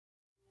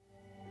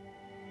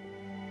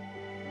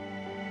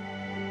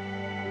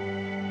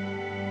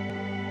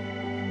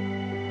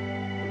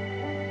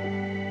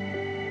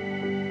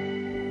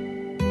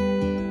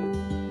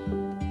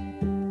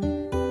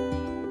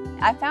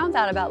I found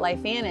out about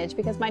LifeVantage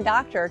because my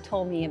doctor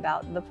told me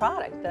about the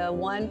product, the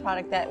one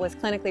product that was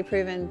clinically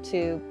proven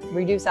to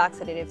reduce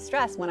oxidative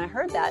stress. When I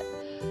heard that,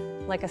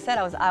 like I said,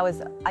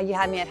 you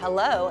had me at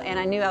hello, and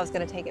I knew I was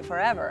going to take it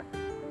forever.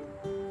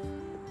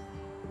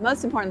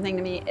 Most important thing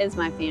to me is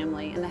my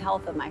family and the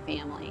health of my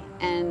family,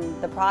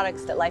 and the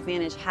products that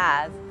LifeVantage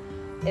has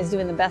is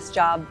doing the best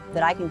job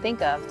that I can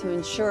think of to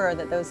ensure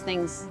that those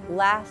things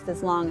last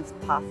as long as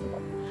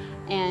possible.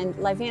 And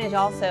LifeVantage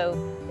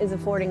also is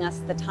affording us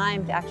the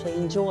time to actually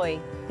enjoy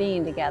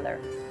being together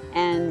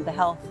and the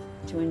health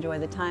to enjoy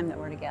the time that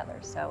we're together.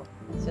 So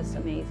it's just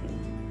amazing.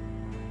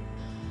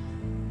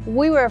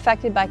 We were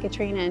affected by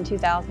Katrina in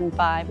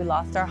 2005. We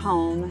lost our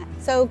home.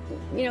 So,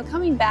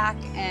 coming back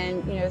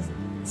and,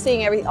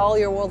 seeing all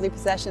your worldly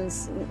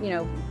possessions,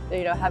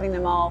 having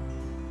them all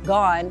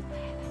gone,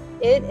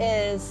 it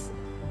is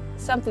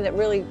something that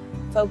really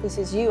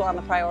focuses you on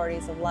the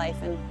priorities of life.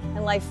 And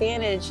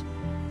LifeVantage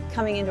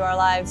coming into our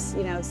lives,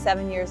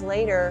 7 years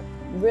later,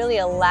 really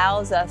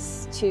allows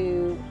us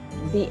to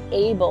be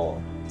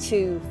able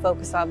to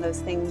focus on those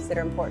things that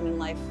are important in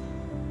life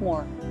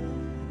more.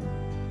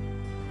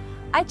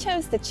 I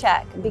chose the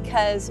check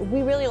because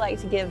we really like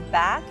to give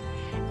back,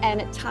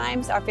 and at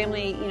times our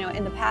family,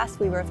 in the past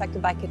we were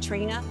affected by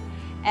Katrina,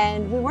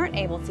 and we weren't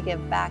able to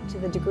give back to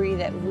the degree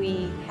that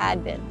we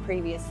had been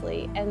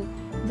previously. And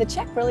the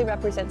check really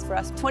represents for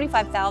us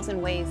 25,000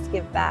 ways to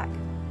give back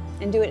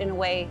and do it in a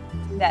way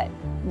that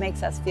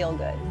makes us feel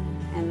good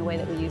and the way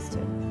that we used to.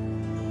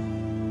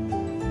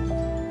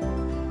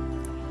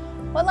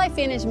 What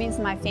LifeVantage means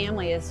to my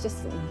family is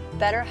just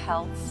better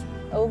health,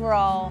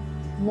 overall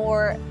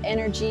more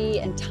energy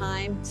and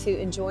time to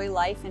enjoy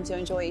life and to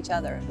enjoy each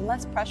other, and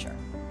less pressure.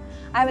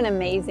 I have an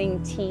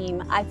amazing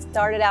team. I've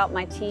started out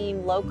my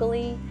team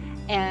locally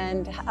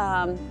and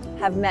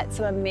have met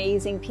some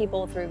amazing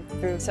people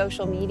through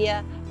social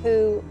media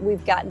who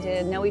we've gotten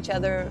to know each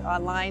other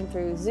online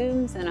through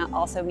Zooms and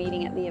also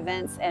meeting at the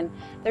events, and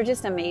they're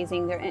just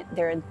amazing.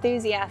 They're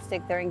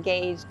enthusiastic, they're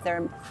engaged, they're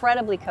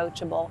incredibly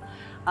coachable,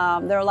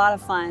 they're a lot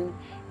of fun,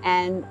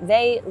 and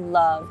they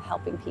love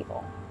helping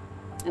people,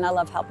 and I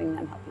love helping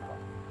them help people.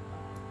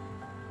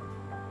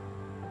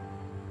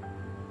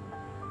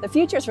 The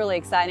future is really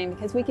exciting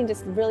because we can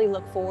just really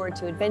look forward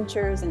to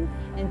adventures and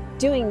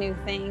doing new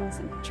things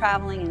and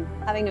traveling and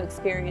having new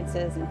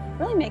experiences and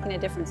really making a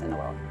difference in the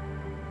world.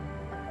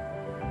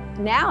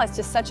 Now it's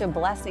just such a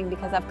blessing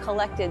because I've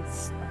collected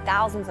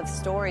thousands of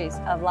stories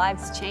of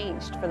lives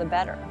changed for the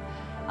better,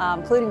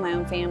 including my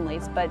own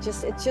family's, but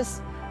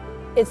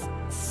it's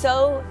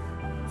so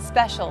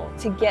special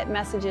to get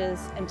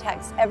messages and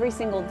texts every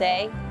single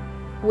day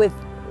with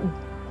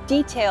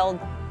detailed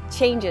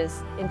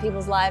changes in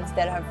people's lives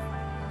that have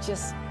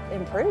just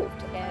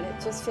improved, and it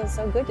just feels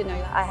so good to know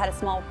I had a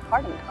small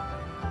part in it.